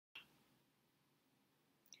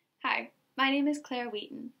My name is Clara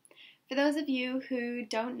Wheaton. For those of you who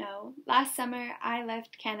don't know, last summer I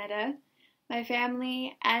left Canada, my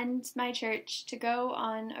family, and my church to go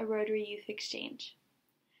on a Rotary Youth Exchange.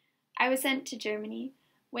 I was sent to Germany,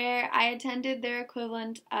 where I attended their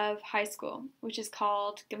equivalent of high school, which is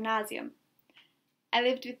called Gymnasium. I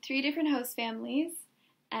lived with 3 different host families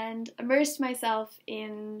and immersed myself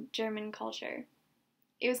in German culture.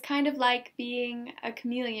 It was kind of like being a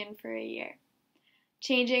chameleon for a year,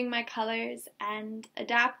 changing my colors and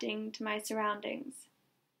adapting to my surroundings.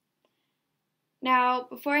 Now,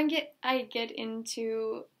 before I get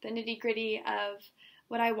into the nitty-gritty of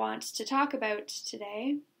what I want to talk about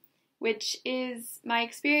today, which is my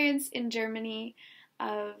experience in Germany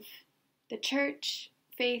of the church,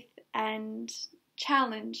 faith, and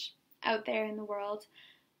challenge out there in the world,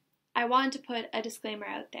 I want to put a disclaimer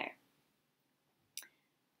out there.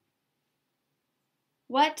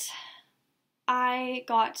 What I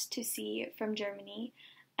got to see from Germany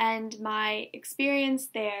and my experience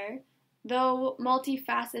there, though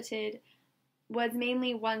multifaceted, was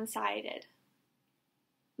mainly one-sided.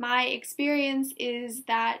 My experience is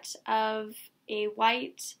that of a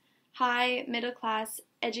white, high, middle-class,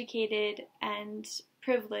 educated, and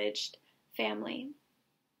privileged family.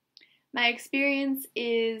 My experience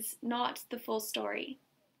is not the full story,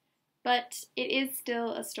 but it is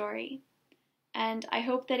still a story. And I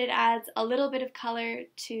hope that it adds a little bit of color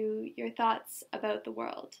to your thoughts about the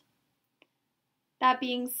world. That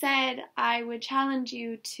being said, I would challenge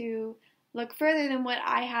you to look further than what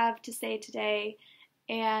I have to say today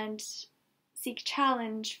and seek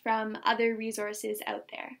challenge from other resources out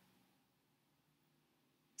there.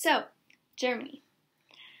 So, Germany.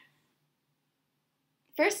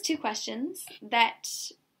 First 2 questions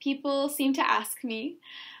that people seem to ask me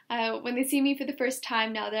when they see me for the first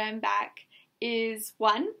time now that I'm back is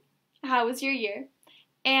 1, how was your year?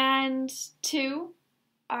 And 2,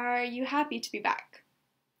 are you happy to be back?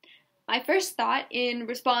 My first thought in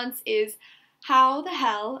response is, how the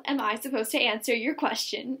hell am I supposed to answer your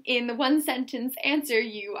question in the 1-sentence answer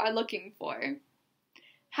you are looking for?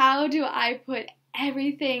 How do I put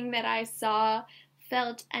everything that I saw,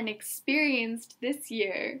 felt, and experienced this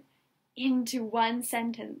year into 1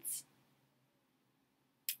 sentence?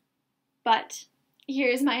 But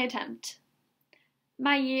here's my attempt.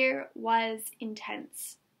 My year was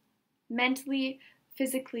intense, mentally,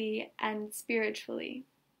 physically, and spiritually.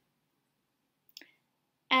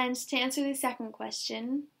 And to answer the second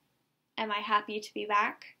question, am I happy to be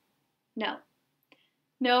back? No.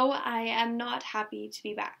 No, I am not happy to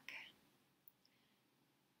be back.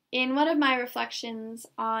 In one of my reflections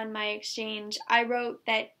on my exchange, I wrote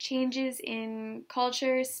that changes in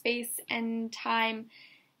culture, space, and time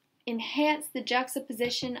enhance the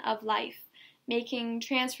juxtaposition of life, making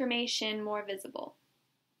transformation more visible.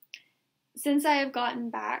 Since I have gotten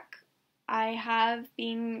back, I have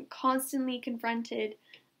been constantly confronted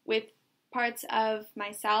with parts of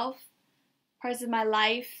myself, parts of my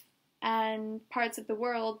life, and parts of the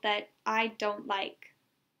world that I don't like.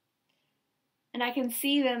 And I can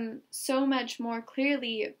see them so much more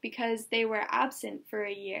clearly because they were absent for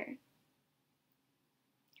a year.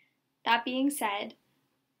 That being said,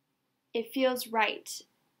 it feels right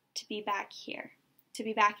to be back here, to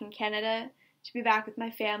be back in Canada, to be back with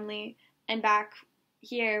my family, and back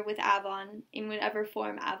here with Avon in whatever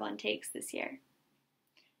form Avon takes this year.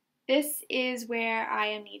 This is where I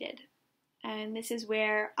am needed, and this is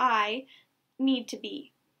where I need to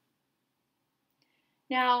be.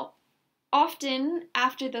 Now, often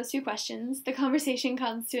after those 2 questions, the conversation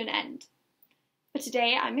comes to an end. But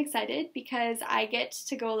today I'm excited because I get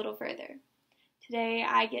to go a little further. Today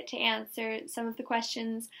I get to answer some of the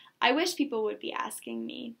questions I wish people would be asking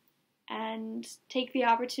me and take the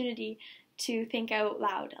opportunity to think out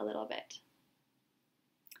loud a little bit.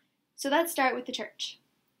 So let's start with the church.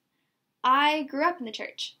 I grew up in the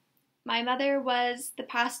church. My mother was the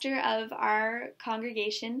pastor of our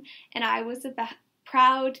congregation, and I was a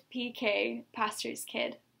proud PK, pastor's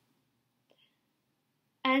kid.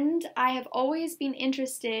 And I have always been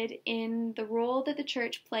interested in the role that the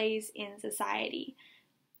church plays in society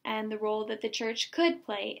and the role that the church could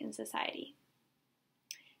play in society.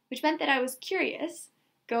 Which meant that I was curious,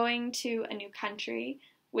 going to a new country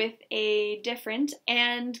with a different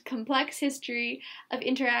and complex history of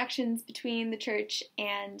interactions between the church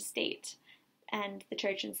and state, and the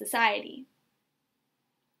church and society.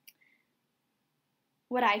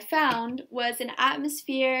 What I found was an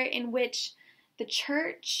atmosphere in which the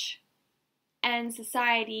church and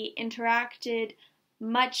society interacted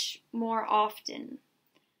much more often,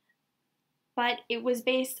 but it was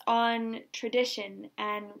based on tradition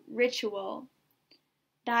and ritual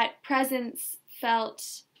that presence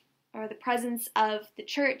felt, or the presence of the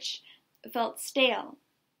church felt stale.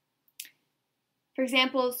 For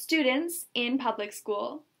example, students in public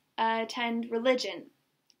school attend religion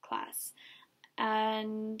class,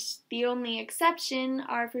 and the only exception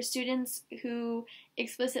are for students who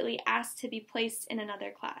explicitly ask to be placed in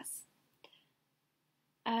another class.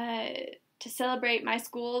 To celebrate my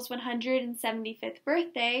school's 175th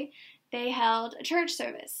birthday, they held a church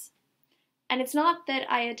service. And it's not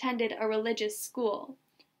that I attended a religious school.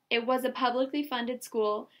 It was a publicly funded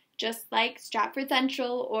school, just like Stratford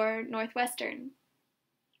Central or Northwestern.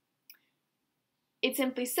 It's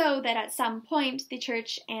simply so that at some point the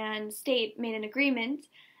church and state made an agreement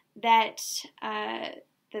that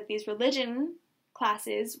these religion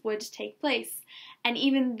classes would take place. And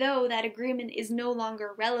even though that agreement is no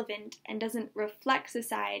longer relevant and doesn't reflect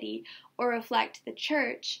society or reflect the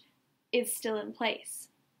church, it's still in place.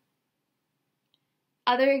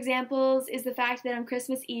 Other examples is the fact that on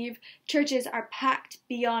Christmas Eve, churches are packed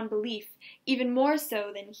beyond belief, even more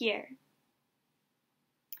so than here.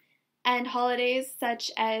 And holidays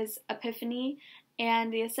such as Epiphany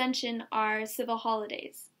and the Ascension are civil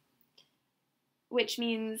holidays, which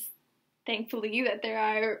means, thankfully, that there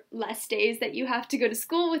are less days that you have to go to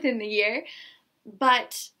school within the year,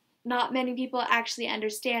 but not many people actually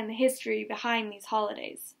understand the history behind these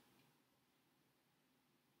holidays.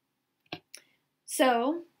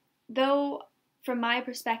 So, though from my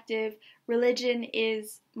perspective, religion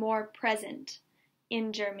is more present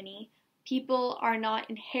in Germany, people are not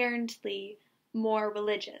inherently more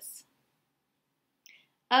religious.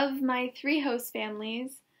 Of my 3 host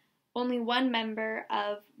families, only one member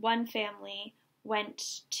of one family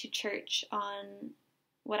went to church on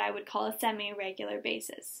what I would call a semi-regular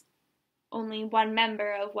basis. Only one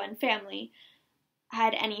member of one family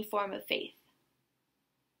had any form of faith.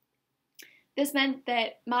 This meant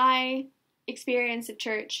that my experience of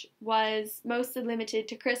church was mostly limited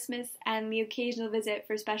to Christmas and the occasional visit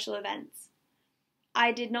for special events.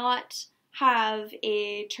 I did not have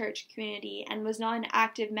a church community and was not an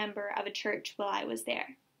active member of a church while I was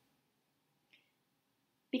there.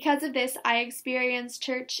 Because of this, I experienced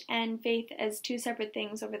church and faith as 2 separate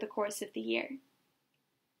things over the course of the year.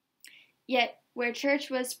 Yet, where church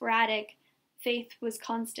was sporadic, faith was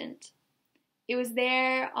constant. It was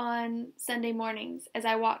there on Sunday mornings as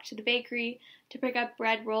I walked to the bakery to pick up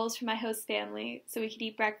bread rolls for my host family so we could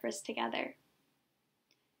eat breakfast together.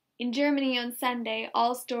 In Germany on Sunday,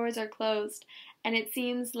 all stores are closed, and it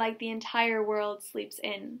seems like the entire world sleeps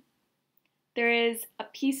in. There is a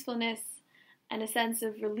peacefulness and a sense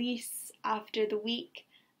of release after the week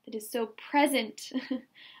that is so present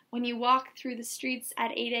when you walk through the streets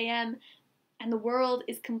at 8 a.m. and the world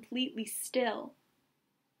is completely still.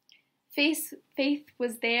 Faith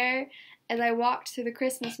was there as I walked through the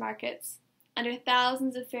Christmas markets, under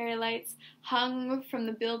thousands of fairy lights hung from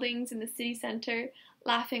the buildings in the city center,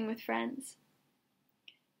 laughing with friends.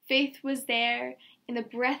 Faith was there in the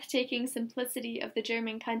breathtaking simplicity of the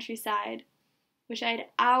German countryside, which I had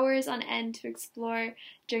hours on end to explore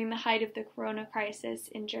during the height of the corona crisis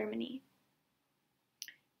in Germany.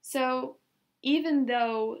 So, even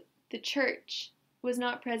though the church was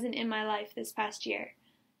not present in my life this past year,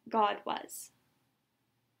 God was.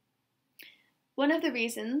 One of the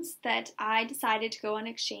reasons that I decided to go on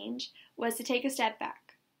exchange was to take a step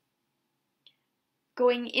back.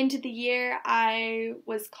 Going into the year, I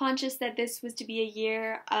was conscious that this was to be a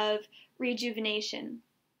year of rejuvenation.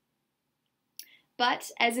 But,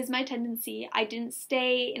 as is my tendency, I didn't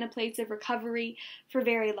stay in a place of recovery for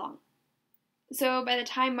very long. So by the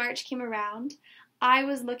time March came around, I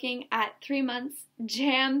was looking at 3 months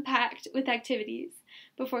jam-packed with activities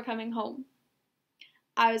before coming home.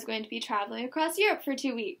 I was going to be traveling across Europe for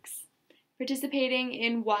 2 weeks, participating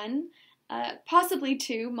in 1, possibly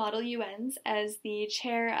 2 Model UNs as the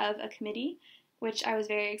chair of a committee, which I was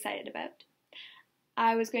very excited about.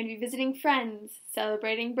 I was going to be visiting friends,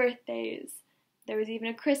 celebrating birthdays. There was even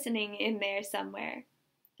a christening in there somewhere,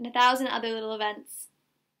 and 1,000 other little events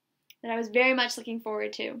that I was very much looking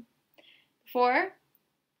forward to. Before,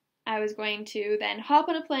 I was going to then hop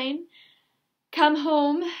on a plane, come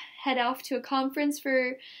home, head off to a conference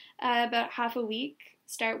for about half a week,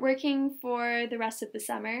 start working for the rest of the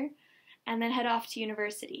summer, and then head off to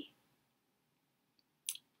university.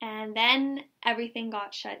 And then everything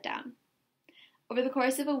got shut down. Over the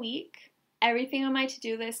course of a week, everything on my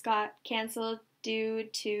to-do list got canceled due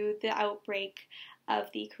to the outbreak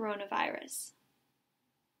of the coronavirus.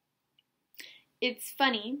 It's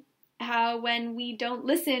funny how when we don't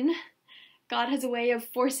listen, God has a way of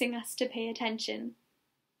forcing us to pay attention.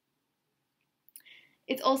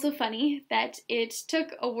 It's also funny that it took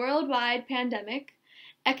a worldwide pandemic,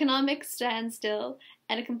 economic standstill,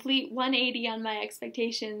 and a complete 180 on my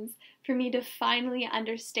expectations for me to finally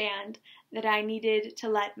understand that I needed to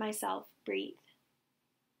let myself breathe.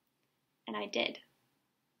 And I did.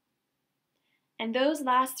 And those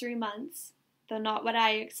last 3 months, though not what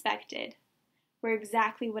I expected, were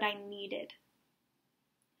exactly what I needed.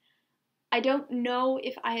 I don't know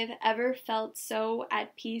if I have ever felt so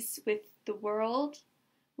at peace with the world,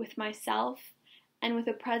 with myself, and with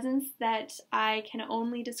a presence that I can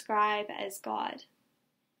only describe as God.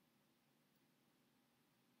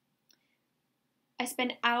 I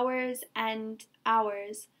spent hours and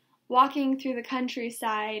hours walking through the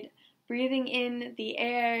countryside, breathing in the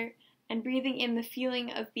air and breathing in the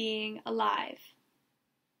feeling of being alive.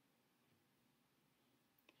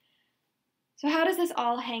 So how does this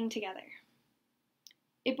all hang together?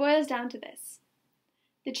 It boils down to this.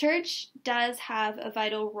 The church does have a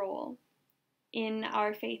vital role in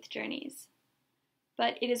our faith journeys,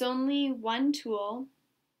 but it is only one tool,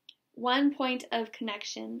 one point of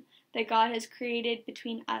connection that God has created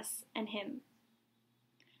between us and Him.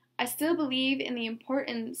 I still believe in the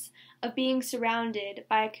importance of being surrounded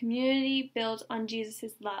by a community built on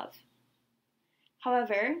Jesus' love.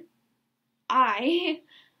 However, I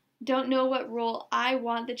don't know what role I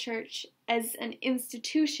want the church as an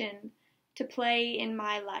institution to play in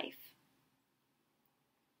my life.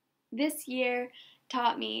 This year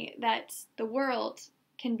taught me that the world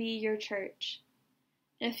can be your church,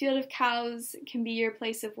 and a field of cows can be your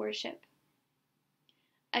place of worship.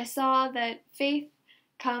 I saw that faith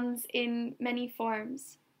comes in many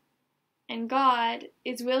forms, and God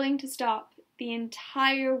is willing to stop the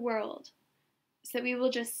entire world so that we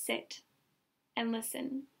will just sit and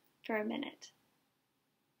listen for a minute.